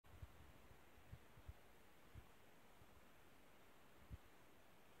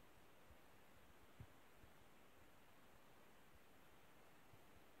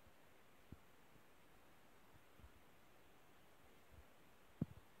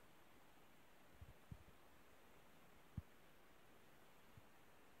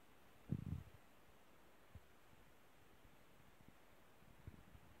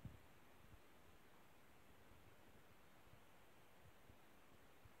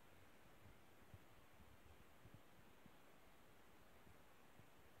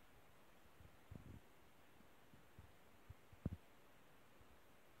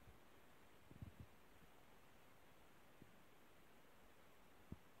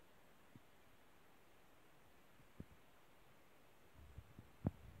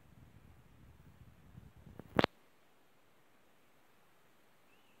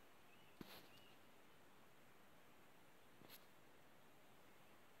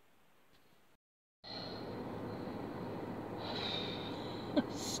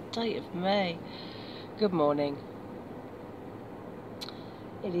state of me. Good morning.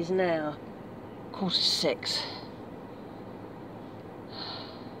 It is now 6:15.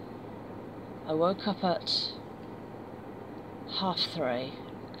 I woke up at 3:30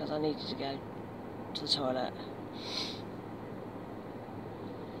 because I needed to go to the toilet.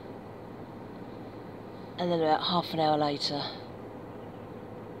 And then about half an hour later,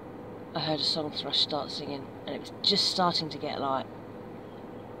 I heard a song thrush start singing, and it was just starting to get light.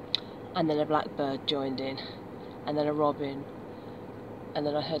 And then a blackbird joined in, and then a robin, and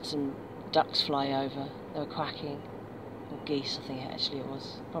then I heard some ducks fly over. They were quacking, or geese, I think actually it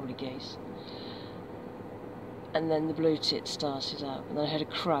was, probably geese. And then the blue tit started up, and then I heard a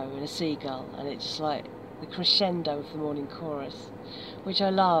crow and a seagull, and it's just like the crescendo of the morning chorus, which I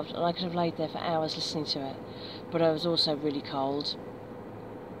loved, and I could have laid there for hours listening to it. But I was also really cold.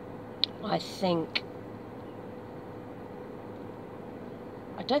 I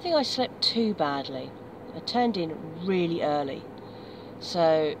don't think I slept too badly. I turned in really early,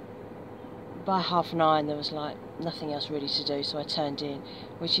 so by 9:30 there was like nothing else really to do, so I turned in,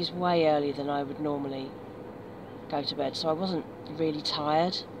 which is way earlier than I would normally go to bed, so I wasn't really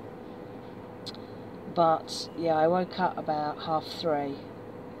tired. But yeah, I woke up about 3:30,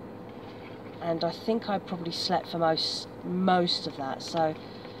 and I think I probably slept for most of that, so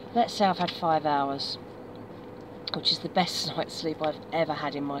let's say I've had 5 hours, which is the best night's sleep I've ever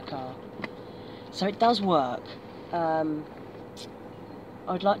had in my car. So it does work. I'd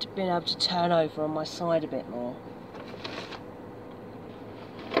like to be able to turn over on my side a bit more,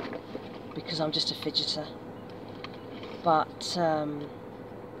 because I'm just a fidgeter. But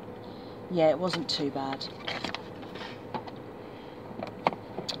yeah, it wasn't too bad.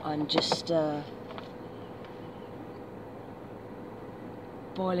 I'm just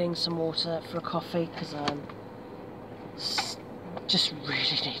boiling some water for a coffee, because I just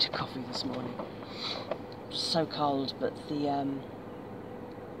really need a coffee this morning. It's so cold, but the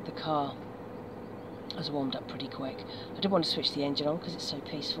car has warmed up pretty quick. I did want to switch the engine on because it's so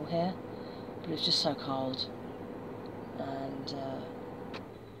peaceful here, but it was just so cold. And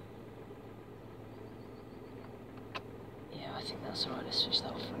yeah, I think that's alright. Let's switch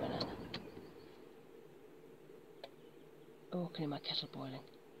that off for a minute. Oh, I can hear my kettle boiling.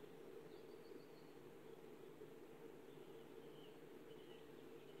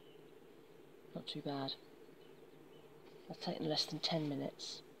 Not too bad. That's taken less than 10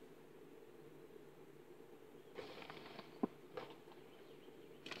 minutes.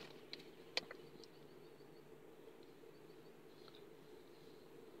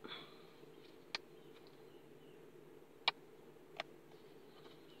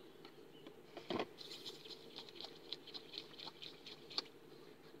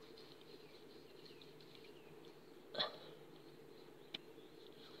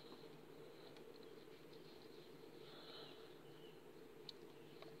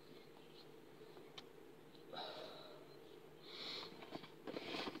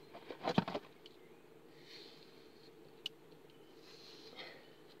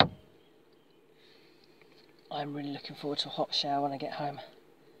 I'm really looking forward to a hot shower when I get home.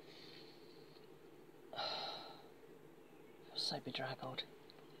 I feel so bedraggled. I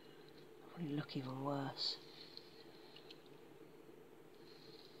probably look even worse.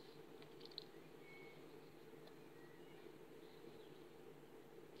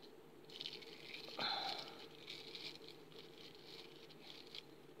 I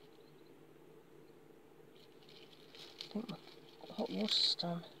think my hot water's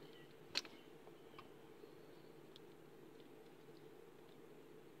done.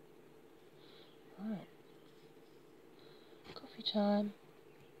 Right. Coffee time.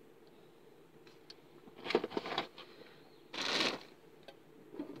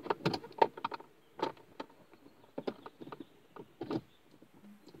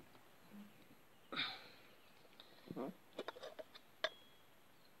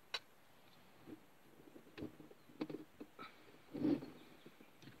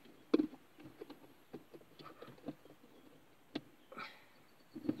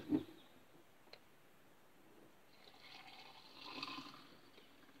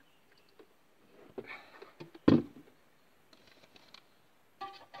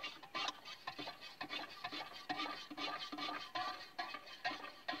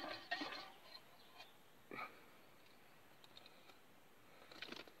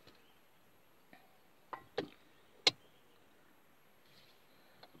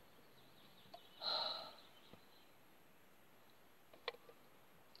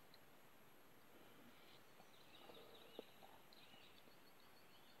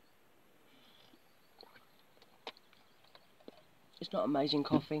 It's not amazing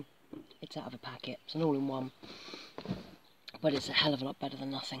coffee. It's out of a packet. It's an all-in-one. But it's a hell of a lot better than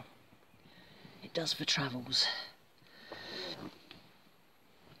nothing. It does for travels.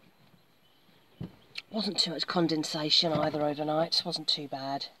 Wasn't too much condensation either overnight. Wasn't too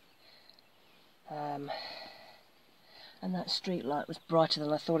bad. And that street light was brighter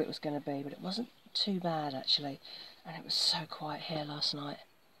than I thought it was going to be, but it wasn't too bad actually. And it was so quiet here last night.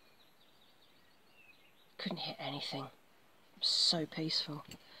 Couldn't hear anything. It was so peaceful.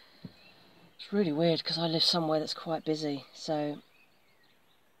 It's really weird because I live somewhere that's quite busy, so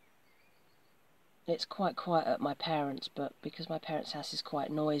it's quite quiet at my parents', but because my parents' house is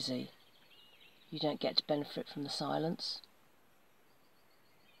quite noisy, you don't get to benefit from the silence.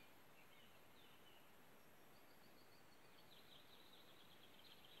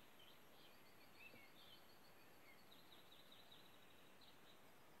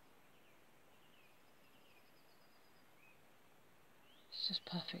 It's just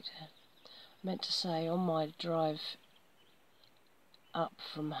perfect here. I meant to say, on my drive up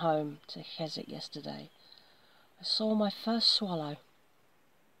from home to Keswick yesterday, I saw my first swallow.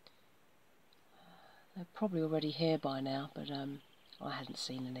 They're probably already here by now, but I hadn't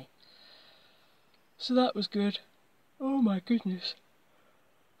seen any. So that was good. Oh my goodness.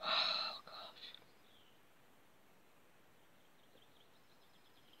 Oh gosh.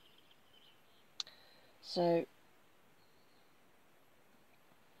 So,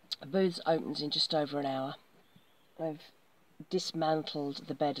 Booths opens in just over an hour. I've dismantled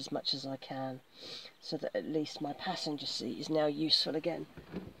the bed as much as I can, so that at least my passenger seat is now useful again.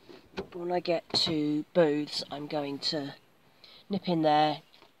 But when I get to Booths, I'm going to nip in there,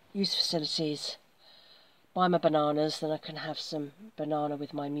 use facilities, buy my bananas, then I can have some banana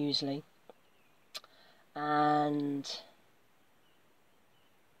with my muesli. And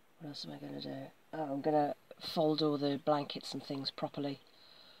what else am I going to do? Oh, I'm going to fold all the blankets and things properly,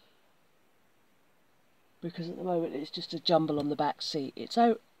 because at the moment it's just a jumble on the back seat. It's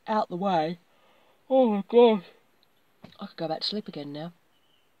out the way. Oh my god. I could go back to sleep again now.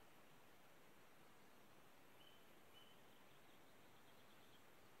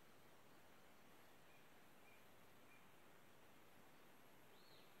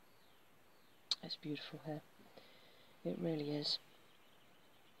 It's beautiful here. It really is.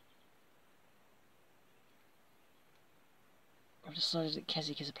 I've decided that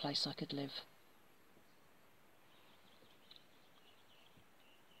Keswick is a place I could live.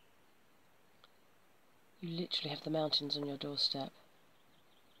 You literally have the mountains on your doorstep.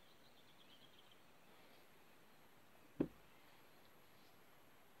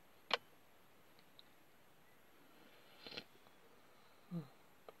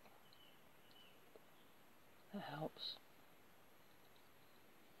 That helps.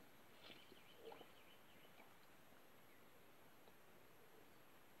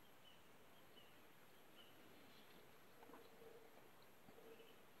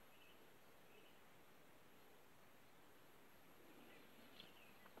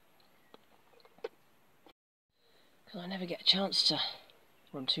 Because I never get a chance to,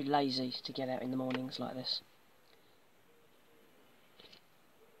 or I'm too lazy to get out in the mornings like this.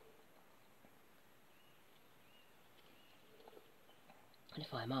 And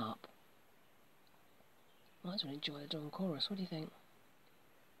if I'm up, might as well enjoy the dawn chorus. What do you think?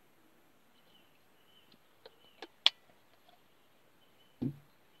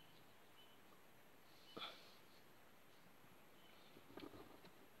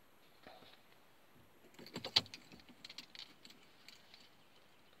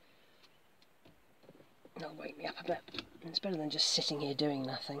 That'll wake me up a bit. It's better than just sitting here doing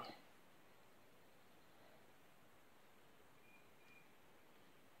nothing.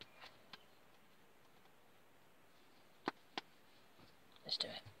 Let's do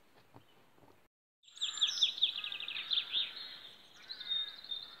it.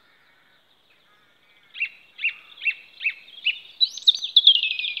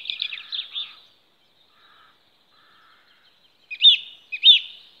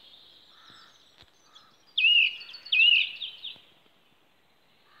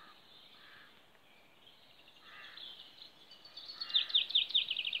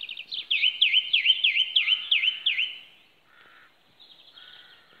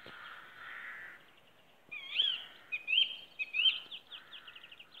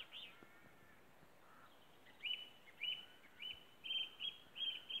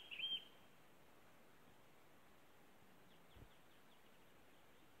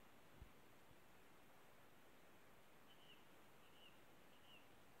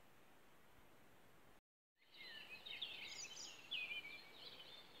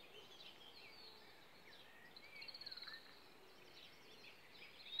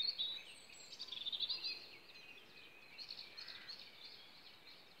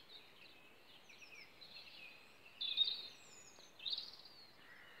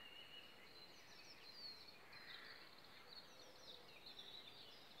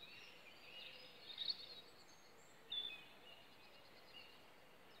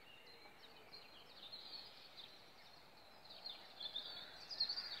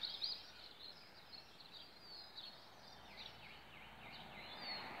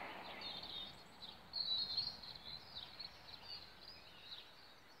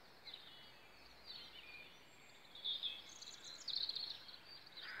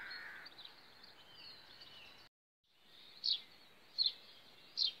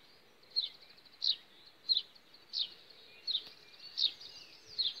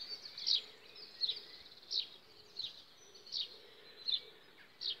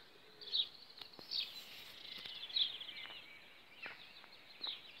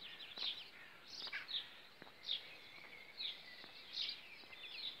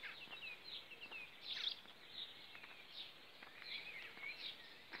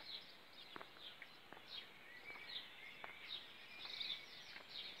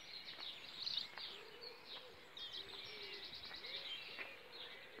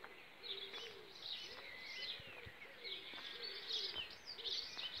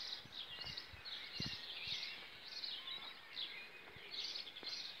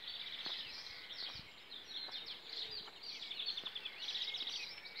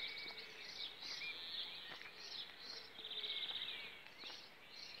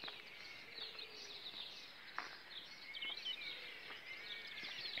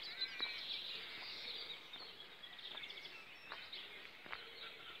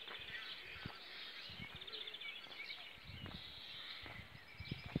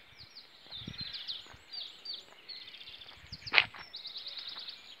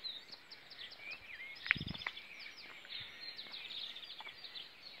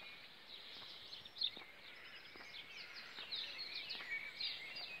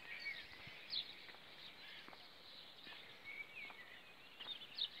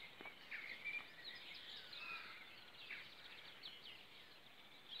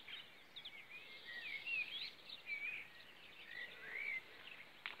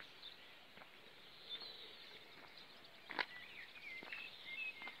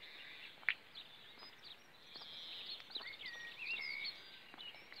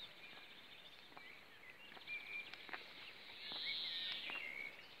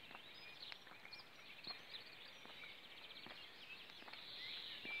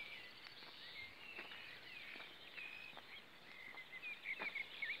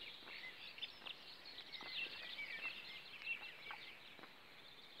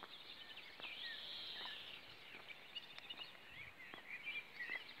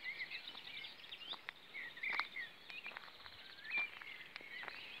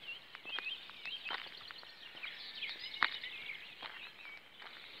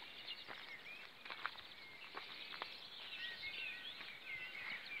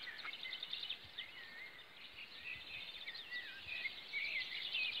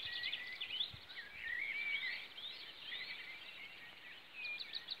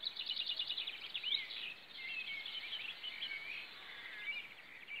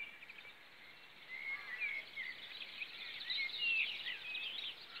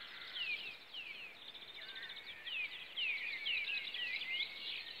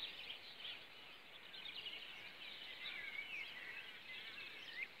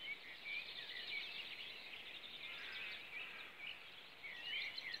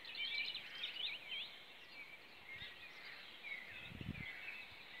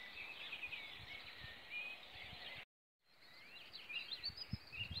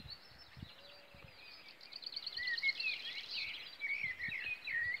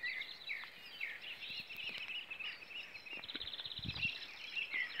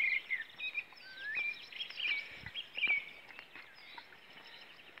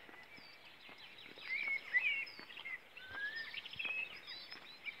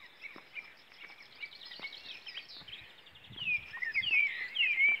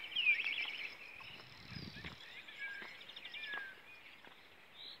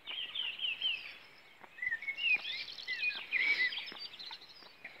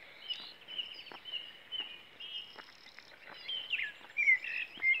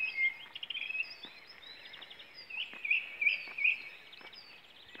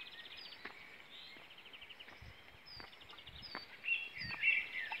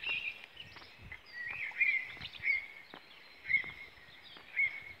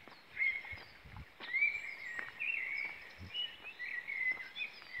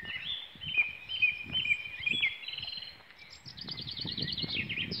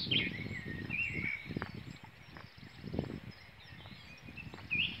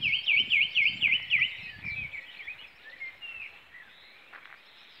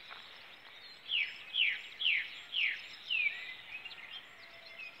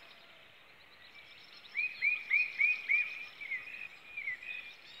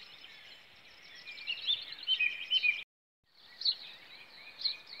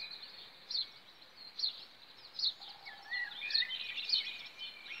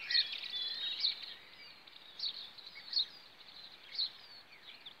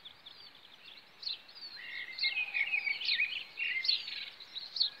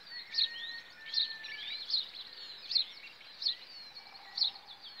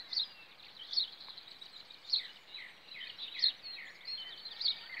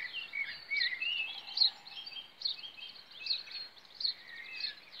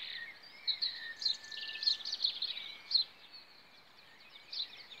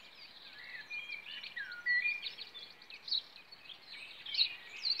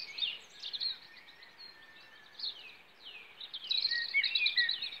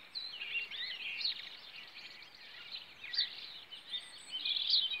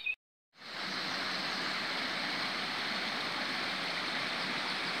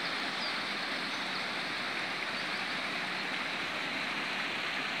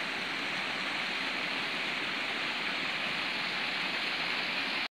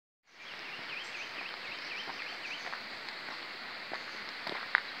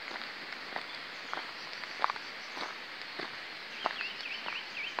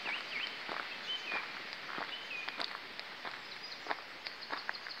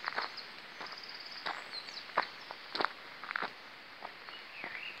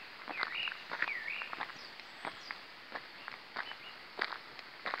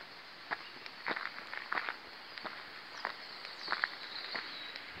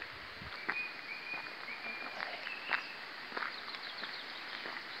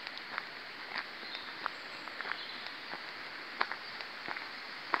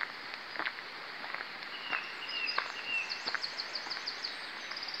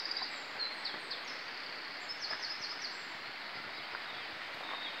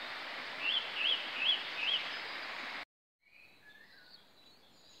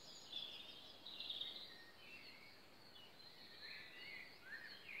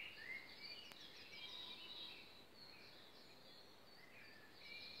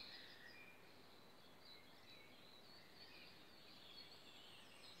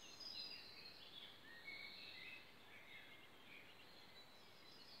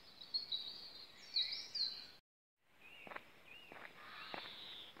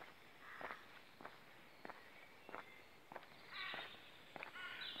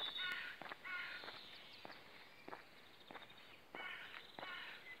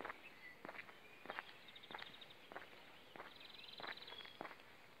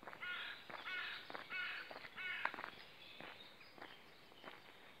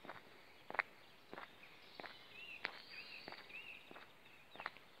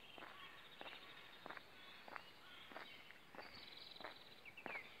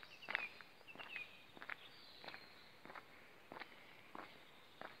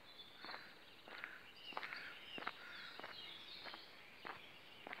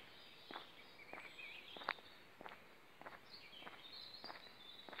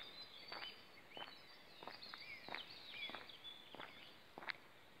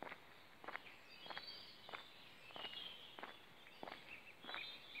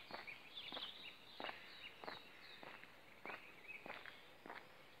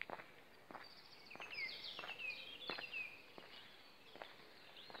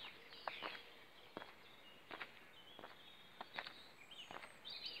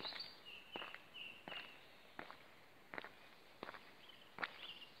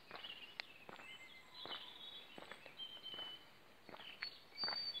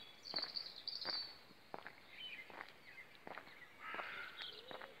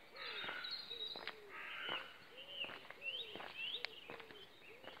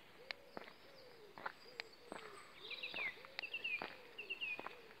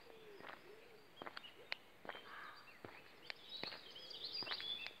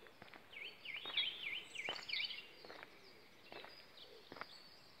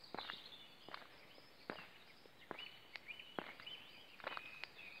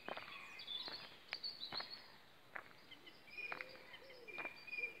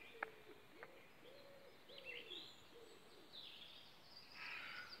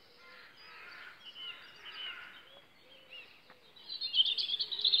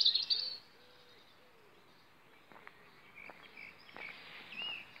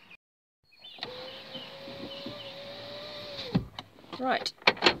 Right.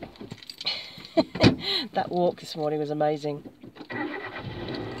 That walk this morning was amazing.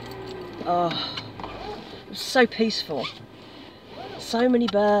 Oh, it was so peaceful. So many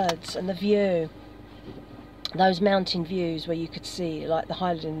birds and the view. Those mountain views where you could see like the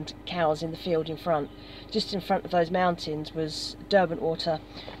Highland cows in the field in front. Just in front of those mountains was Derwentwater,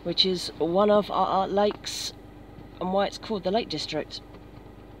 which is one of our lakes, and why it's called the Lake District.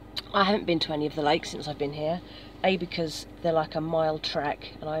 I haven't been to any of the lakes since I've been here. A, because they're like a mile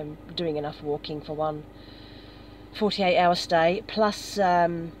trek and I'm doing enough walking for one 48-hour stay, plus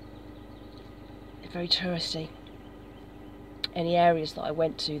they're very touristy. Any areas that I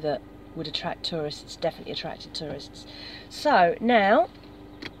went to that would attract tourists definitely attracted tourists. So now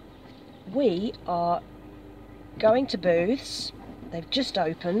we are going to Booths. They've just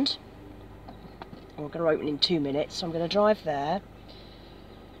opened. We're going to open in 2 minutes, so I'm going to drive there,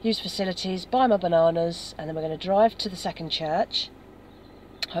 use facilities, buy my bananas, and then we're going to drive to the second church.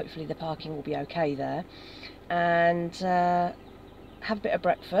 Hopefully the parking will be okay there, and have a bit of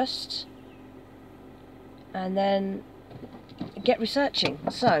breakfast, and then get researching.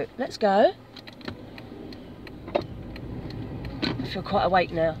 So let's go. I feel quite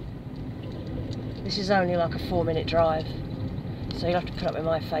awake now. This is only like a 4-minute drive, so you'll have to put up with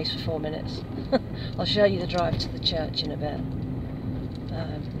my face for 4 minutes. I'll show you the drive to the church in a bit.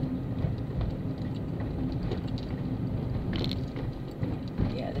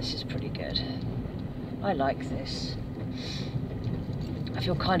 Yeah, this is pretty good. I like this. I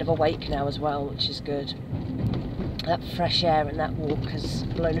feel kind of awake now as well, which is good. That fresh air and that walk has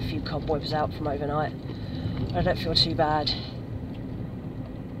blown a few cobwebs out from overnight. I don't feel too bad.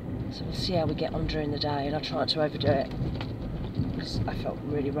 So we'll see how we get on during the day, and I'll try not to overdo it, because I felt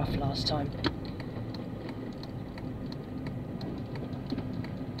really rough last time.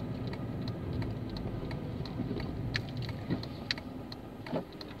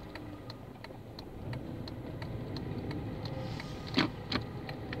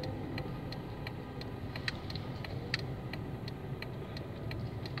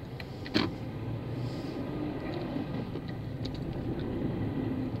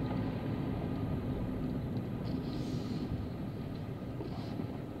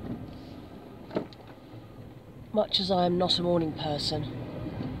 Much as I am not a morning person,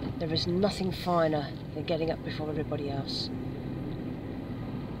 there is nothing finer than getting up before everybody else.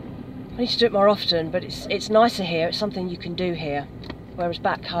 I need to do it more often, but it's nicer here. It's something you can do here, whereas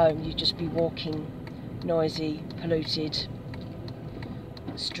back home you'd just be walking noisy, polluted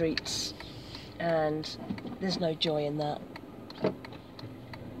streets, and there's no joy in that.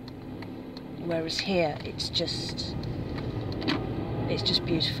 Whereas here it's just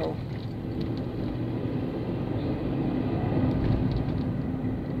beautiful.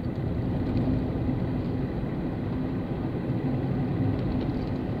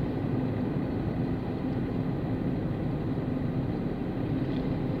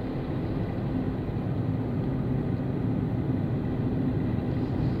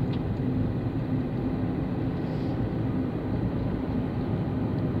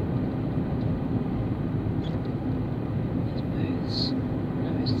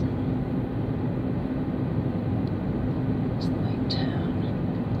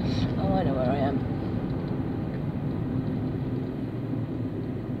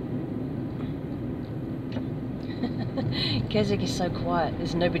 Keswick is so quiet,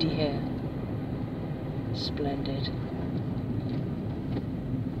 there's nobody here. Splendid.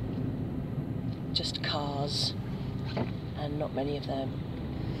 Just cars, and not many of them.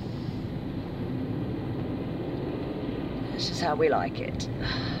 This is how we like it.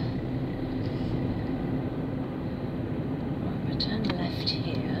 Right, we'll turn left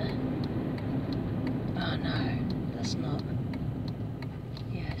here. Oh no, that's not.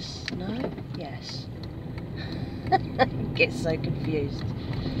 Yes, no, yes. I get so confused.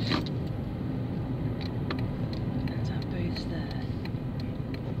 There's our booths there.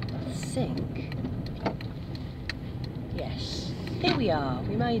 I think. Yes. Here we are.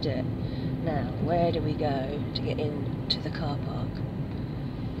 We made it. Now, where do we go to get into the car park?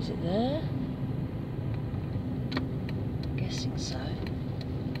 Is it there? I'm guessing so.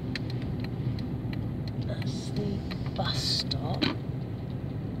 That's the bus stop.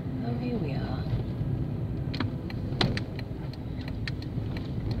 Oh, here we are.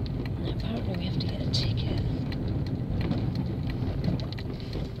 Apparently we have to get a ticket.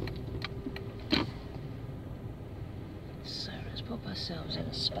 So let's pop ourselves in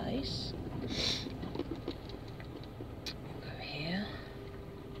a space. We'll go here.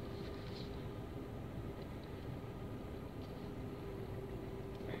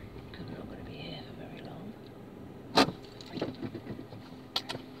 Because we're not going to be here for very long.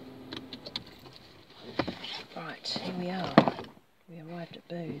 Right, here we are. We arrived at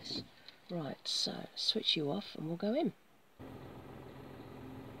Booths. Right, so switch you off and we'll go in.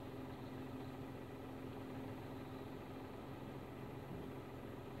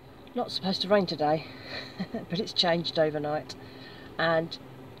 Not supposed to rain today, but it's changed overnight. And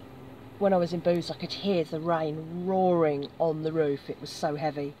when I was in Booths, I could hear the rain roaring on the roof. It was so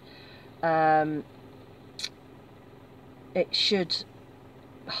heavy. It should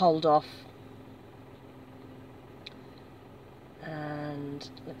hold off. And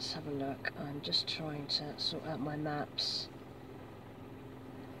let's have a look. I'm just trying to sort out my maps.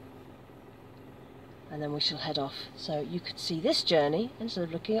 And then we shall head off. So you could see this journey instead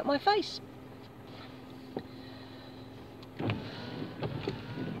of looking at my face.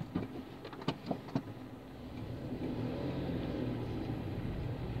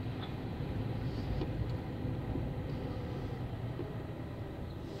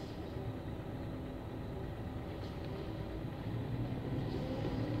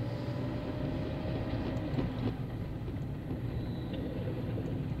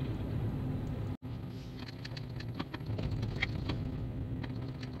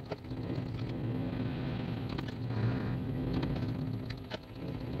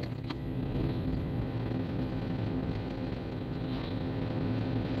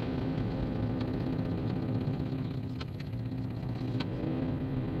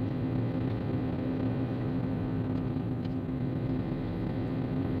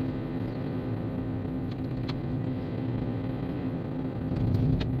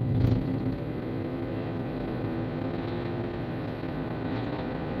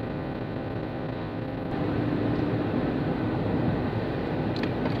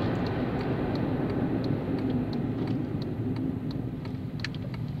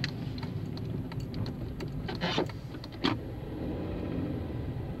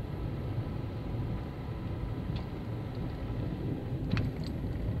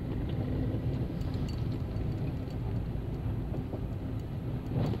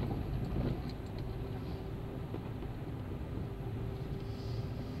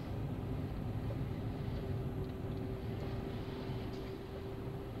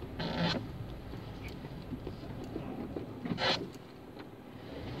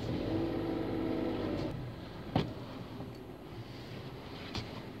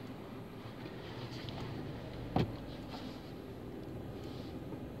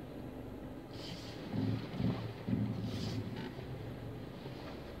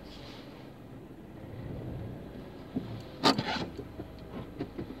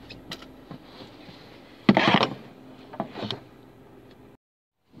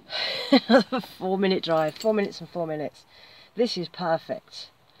 Another 4-minute drive, 4 minutes and 4 minutes. This is perfect.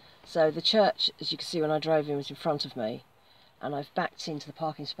 So the church, as you can see when I drove in, was in front of me, and I've backed into the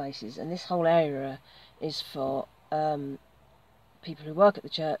parking spaces, and this whole area is for people who work at the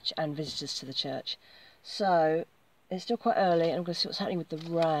church and visitors to the church. So it's still quite early, and I'm going to see what's happening with the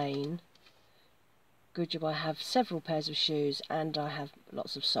rain. Good job I have several pairs of shoes and I have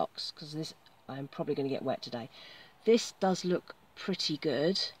lots of socks, because this I'm probably going to get wet today. This does look pretty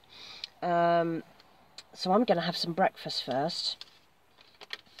good. So I'm going to have some breakfast first.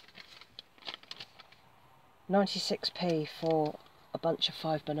 96p for a bunch of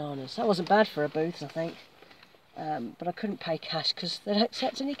 5 bananas. That wasn't bad for a Booths, I think. But I couldn't pay cash because they don't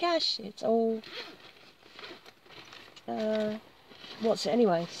accept any cash. It's all... what's it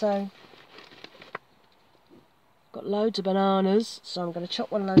anyway? So... got loads of bananas, so I'm going to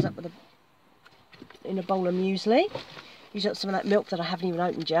chop one of those up with in a bowl of muesli. Use up some of that milk that I haven't even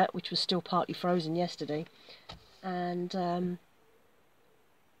opened yet, which was still partly frozen yesterday. And then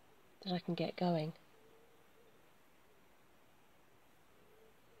I can get going.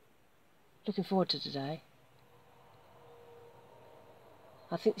 Looking forward to today.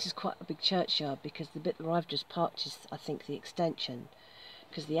 I think this is quite a big churchyard, because the bit where I've just parked is, I think, the extension,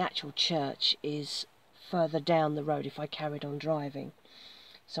 because the actual church is further down the road if I carried on driving.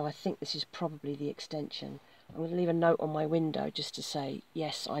 So I think this is probably the extension. I'm going to leave a note on my window just to say,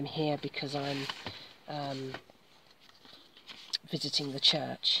 yes, I'm here because I'm visiting the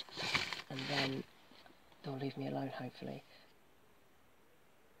church, and then they'll leave me alone, hopefully.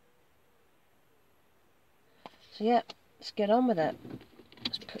 So yeah, let's get on with it.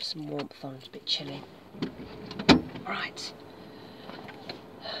 Let's put some warmth on, it's a bit chilly. Right.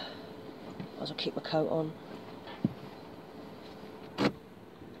 Might as well keep my coat on.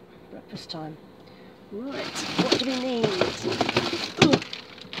 Breakfast time. Right, what do we need? Ugh.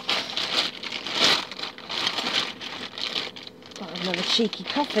 Got another cheeky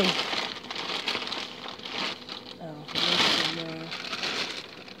coffee. Oh,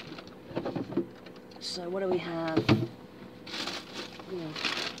 So what do we have? Yeah.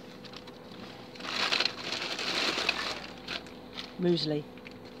 Muesli.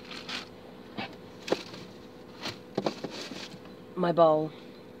 My bowl.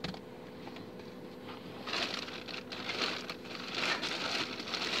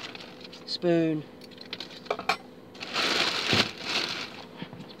 Spoon.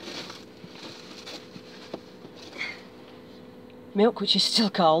 Milk, which is still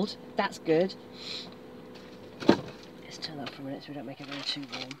cold. That's good. Let's turn that for a minute so we don't make it very too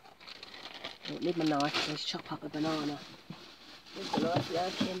warm. I don't need my knife, so let's chop up a banana. Where's the knife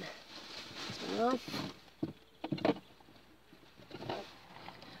working? There's my knife.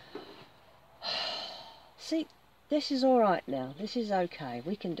 See, this is alright now. This is okay.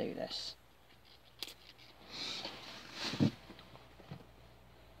 We can do this.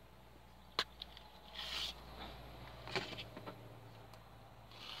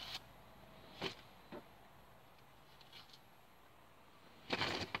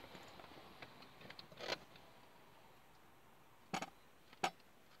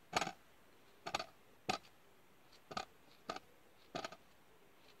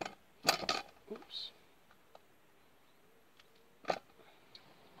 Oops.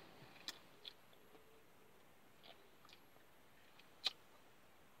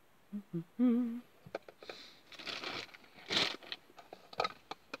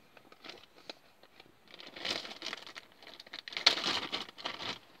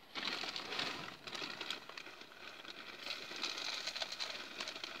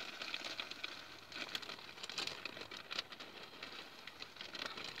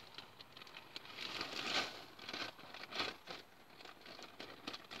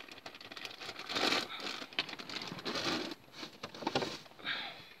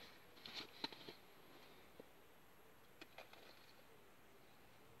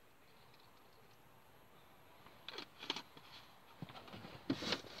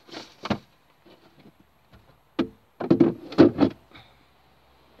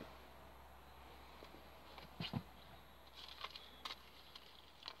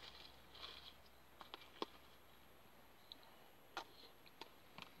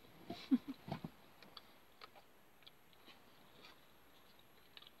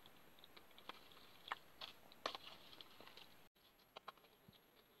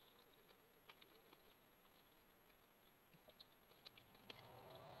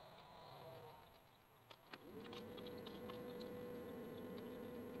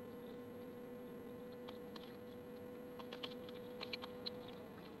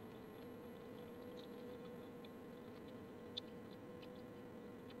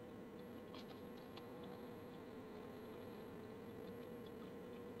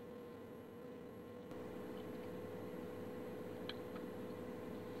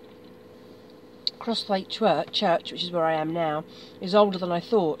 Crosthwaite Church, which is where I am now, is older than I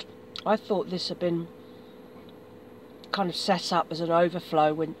thought. I thought this had been kind of set up as an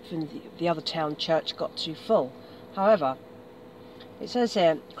overflow when the other town church got too full. However, it says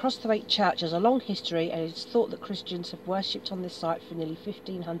here, Crosthwaite Church has a long history and it is thought that Christians have worshipped on this site for nearly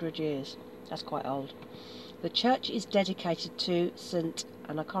 1500 years. That's quite old. The church is dedicated to St,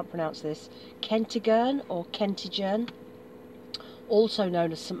 and I can't pronounce this, Kentigern or Kentigern, also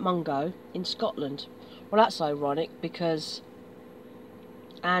known as St Mungo, in Scotland. Well, that's ironic because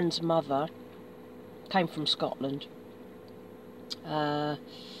Anne's mother came from Scotland.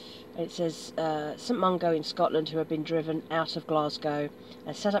 It says St Mungo in Scotland, who had been driven out of Glasgow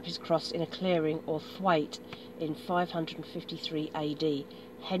and set up his cross in a clearing or thwaite in 553 AD,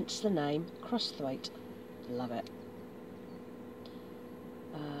 hence the name Crosthwaite. Love it.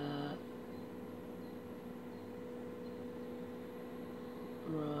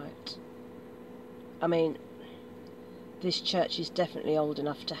 Right. I mean, this church is definitely old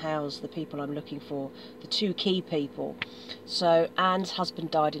enough to house the people I'm looking for, the two key people. So Anne's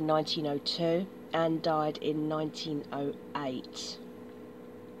husband died in 1902, Anne died in 1908.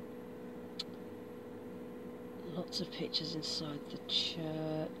 Lots of pictures inside the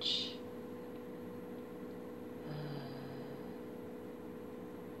church.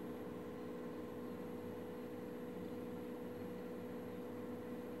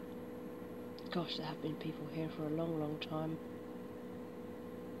 Gosh, there have been people here for a long, long time.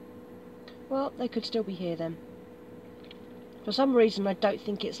 Well, they could still be here then. For some reason, I don't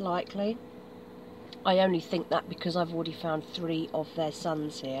think it's likely. I only think that because I've already found 3 of their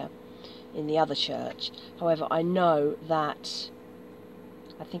sons here in the other church. However, I know that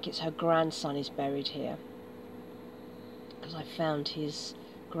I think it's her grandson is buried here, because I found his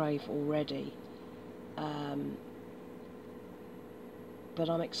grave already. but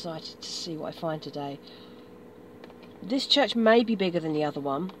I'm excited to see what I find today. This church may be bigger than the other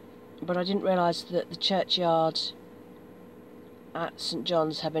one, but I didn't realise that the churchyard at St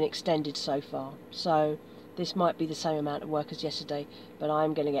John's had been extended so far. So this might be the same amount of work as yesterday, but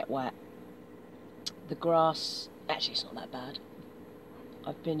I'm going to get wet. The grass, actually it's not that bad.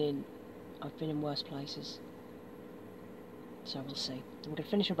 I've been in worse places. So we'll see. I'm going to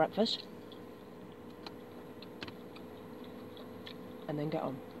finish my breakfast and then get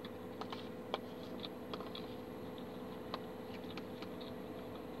on.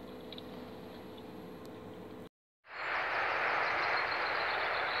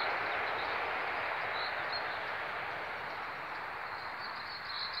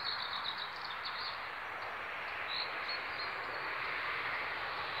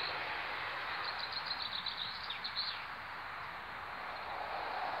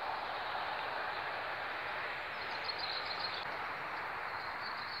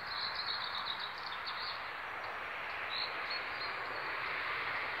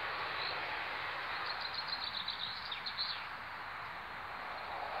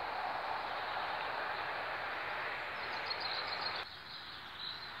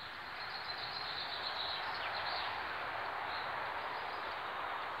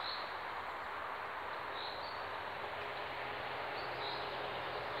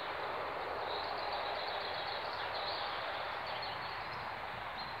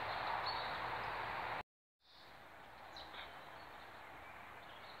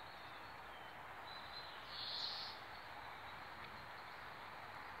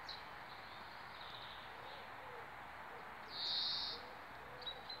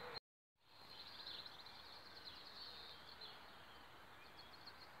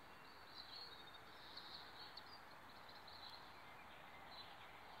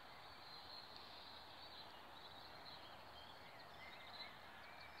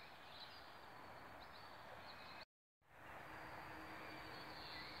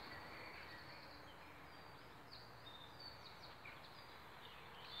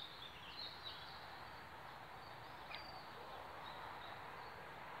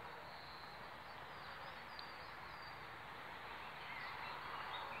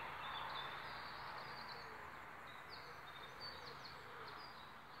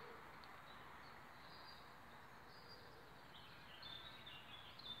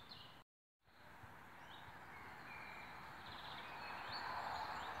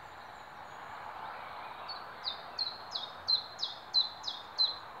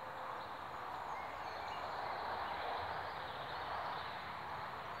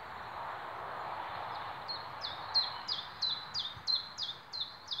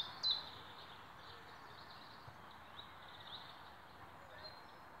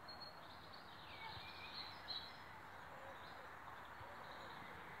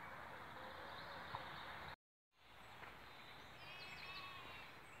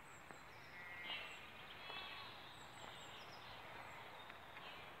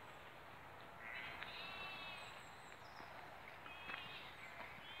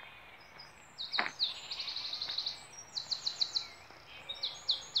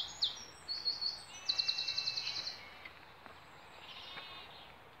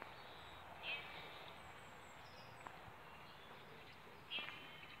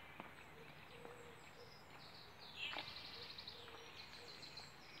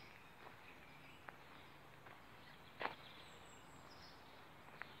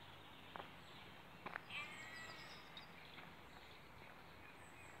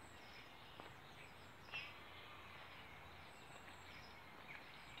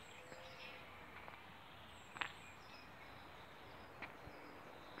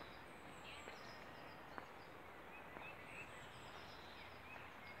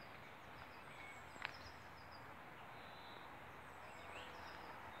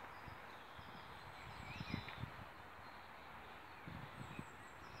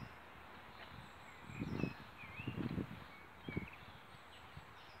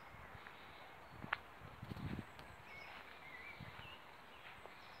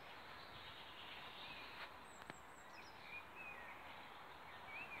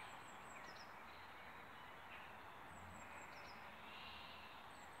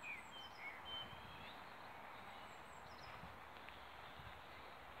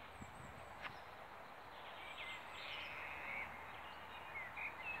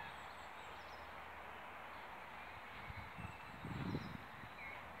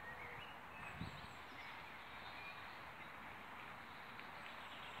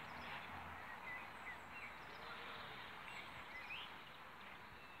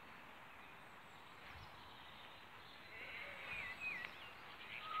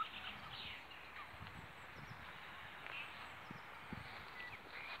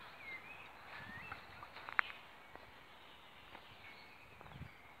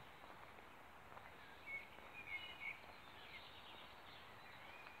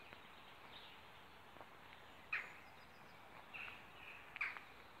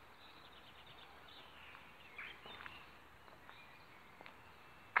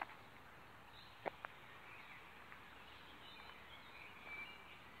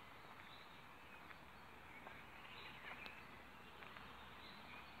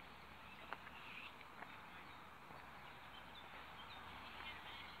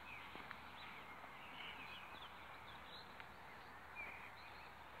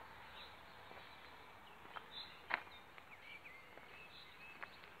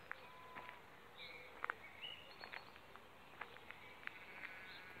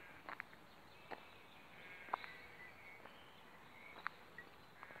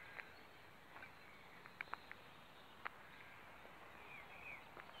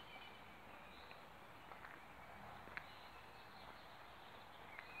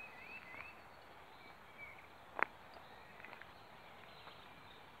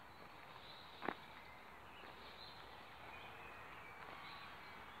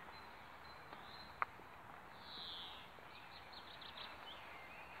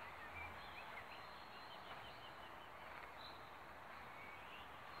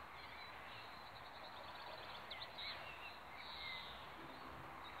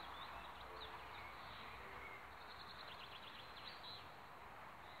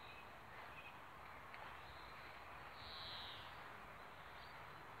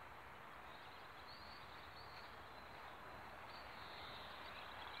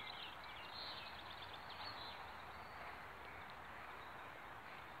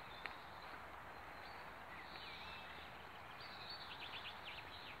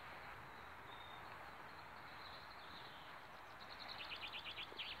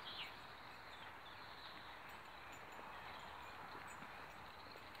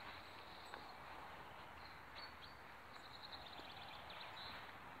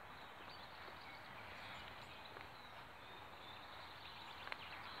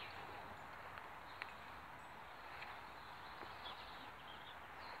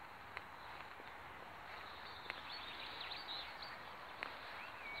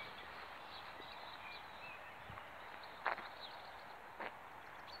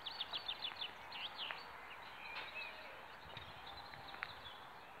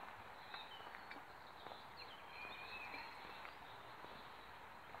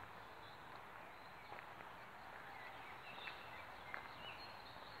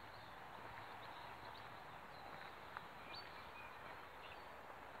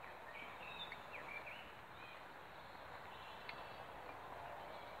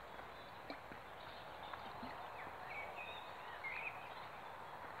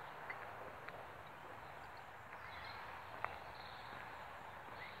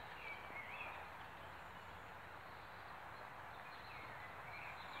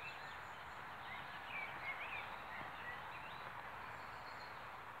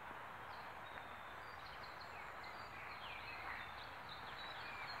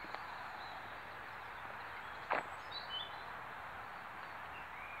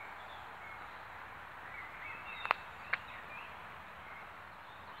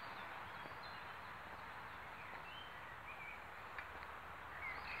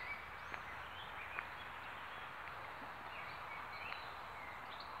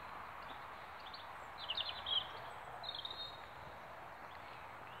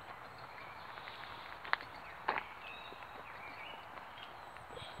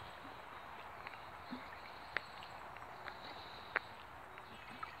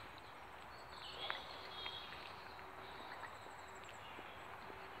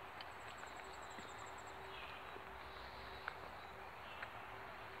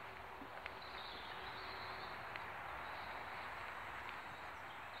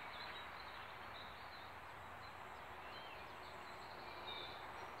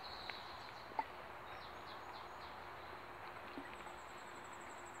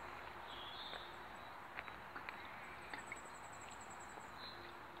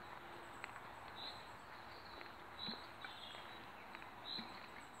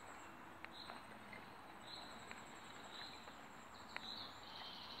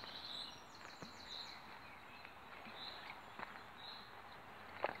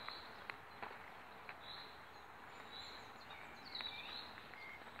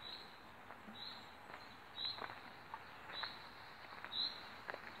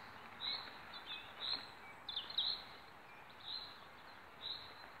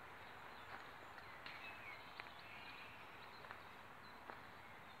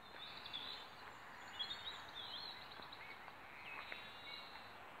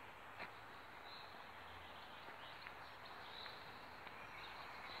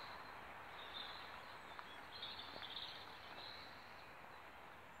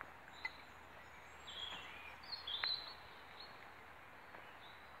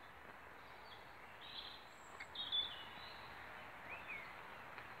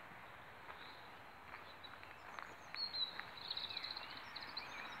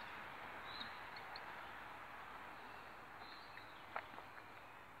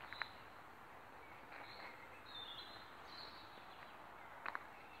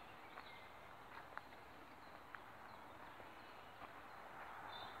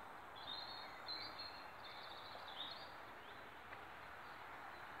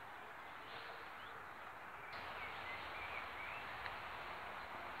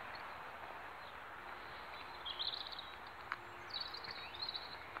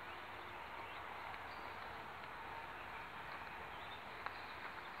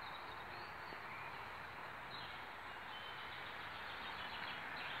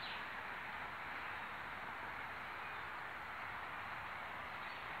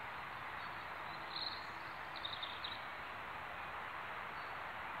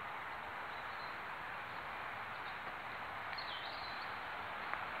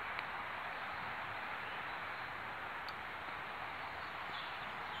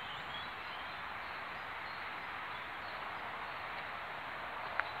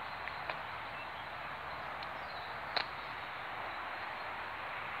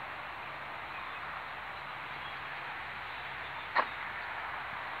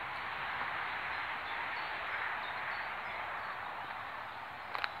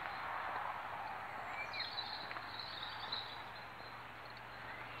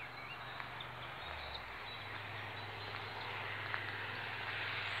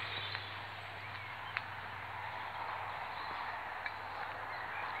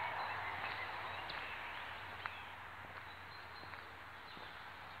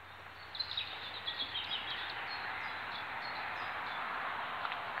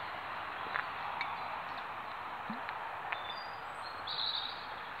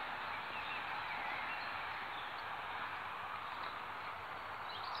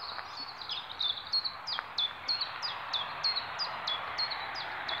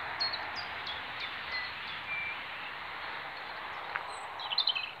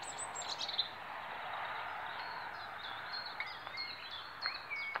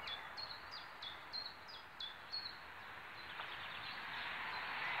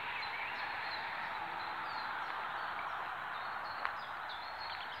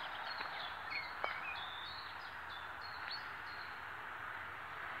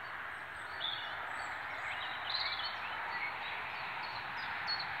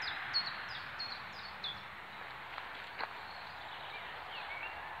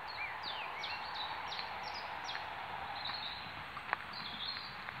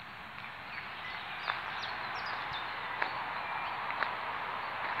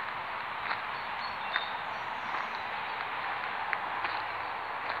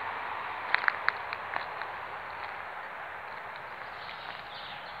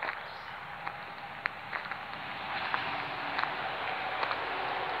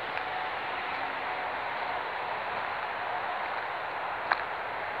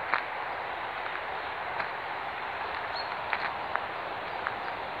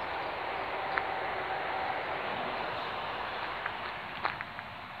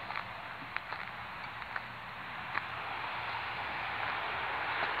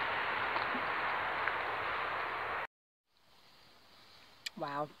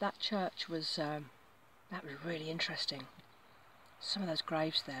 Wow, that church was that was really interesting. Some of those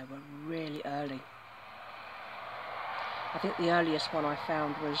graves there were really early. I think the earliest one I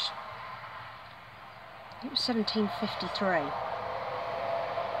found was, I think it was 1753.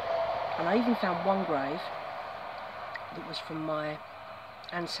 And I even found one grave that was from my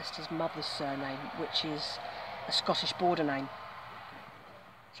ancestor's mother's surname, which is a Scottish border name.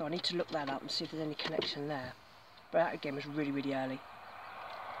 So I need to look that up and see if there's any connection there. But that again was really, really early.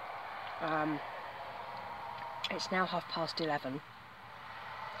 It's now 11:30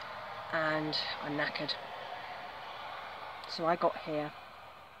 and I'm knackered. So I got here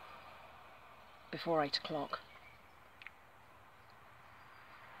before 8 o'clock.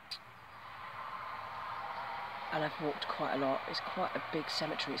 And I've walked quite a lot. It's quite a big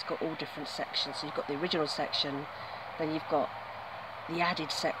cemetery. It's got all different sections. So you've got the original section, then you've got the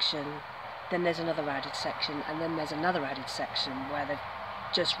added section, then there's another added section, and then there's another added section where they've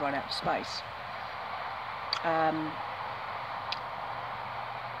just run out of space.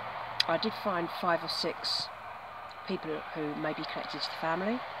 I did find 5 or 6 people who may be connected to the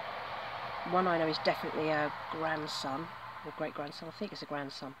family. One I know is definitely a grandson, or great-grandson. I think it's a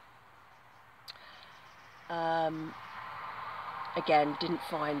grandson. Again, didn't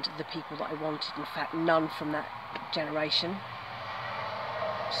find the people that I wanted. In fact, none from that generation.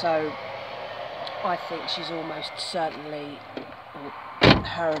 So I think she's almost certainly, or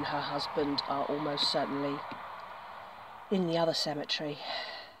her and her husband are almost certainly in the other cemetery,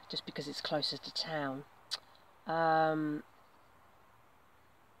 just because it's closer to town. And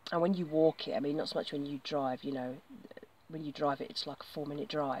when you walk it, I mean, not so much when you drive, you know, when you drive it, it's like a 4-minute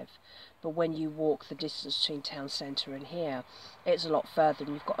drive. But when you walk the distance between town centre and here, it's a lot further,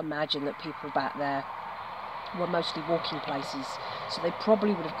 and you've got to imagine that people back there were mostly walking places, so they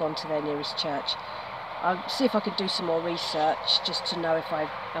probably would have gone to their nearest church. I'll see if I could do some more research just to know if I'm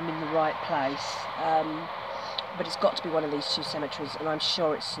in the right place. But it's got to be one of these 2 cemeteries, and I'm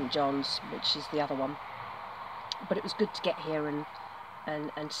sure it's St John's, which is the other one. But it was good to get here and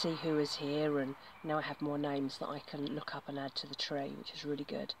see who is here, and now I have more names that I can look up and add to the tree, which is really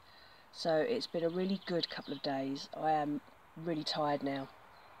good. So it's been a really good couple of days. I am really tired now.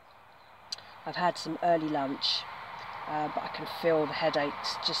 I've had some early lunch, but I can feel the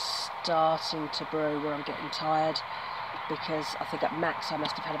headaches just starting to brew where I'm getting tired, because I think at max I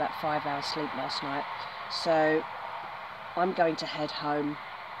must have had about 5 hours sleep last night. So I'm going to head home,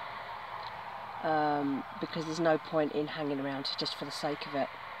 because there's no point in hanging around just for the sake of it.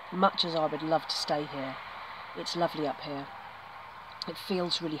 Much as I would love to stay here, it's lovely up here. It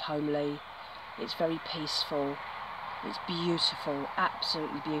feels really homely, it's very peaceful, it's beautiful,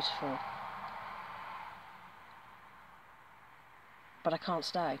 absolutely beautiful. But I can't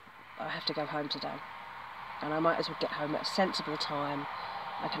stay. I have to go home today. And I might as well get home at a sensible time.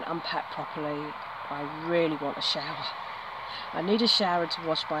 I can unpack properly. I really want a shower. I need a shower to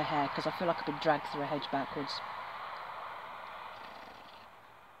wash my hair, because I feel like I've been dragged through a hedge backwards.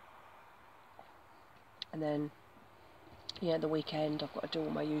 And then, yeah, the weekend I've got to do all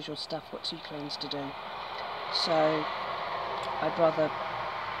my usual stuff. I've got 2 cleans to do. So I'd rather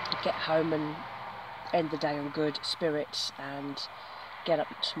get home and end the day on good spirits and get up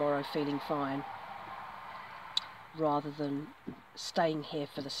tomorrow feeling fine, rather than staying here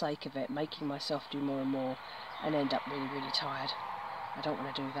for the sake of it, making myself do more and more and end up really, really tired. I don't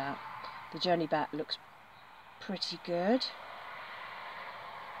want to do that. The journey back looks pretty good.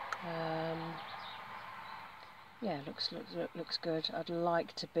 Yeah, looks good. I'd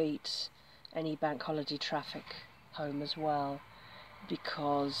like to beat any bank holiday traffic home as well,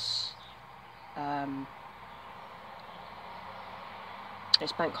 because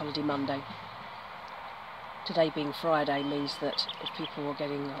it's bank holiday Monday. Today being Friday means that if people are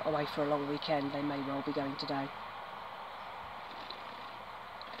getting away for a long weekend, they may well be going today.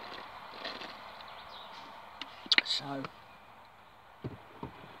 So,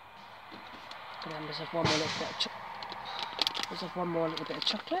 gonna have one more little bit of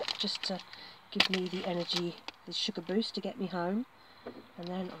chocolate, just to give me the energy, the sugar boost to get me home, and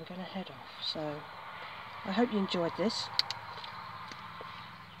then I'm gonna head off. So, I hope you enjoyed this.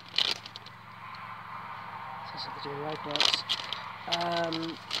 They're doing roadworks.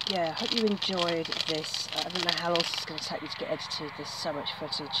 Yeah, I hope you enjoyed this. I don't know how long it's going to take me to get edited. There's so much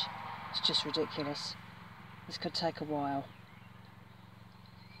footage. It's just ridiculous. This could take a while.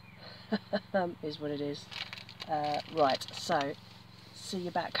 Is what it is. Right, so see you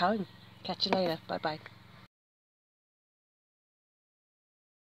back home. Catch you later. Bye bye.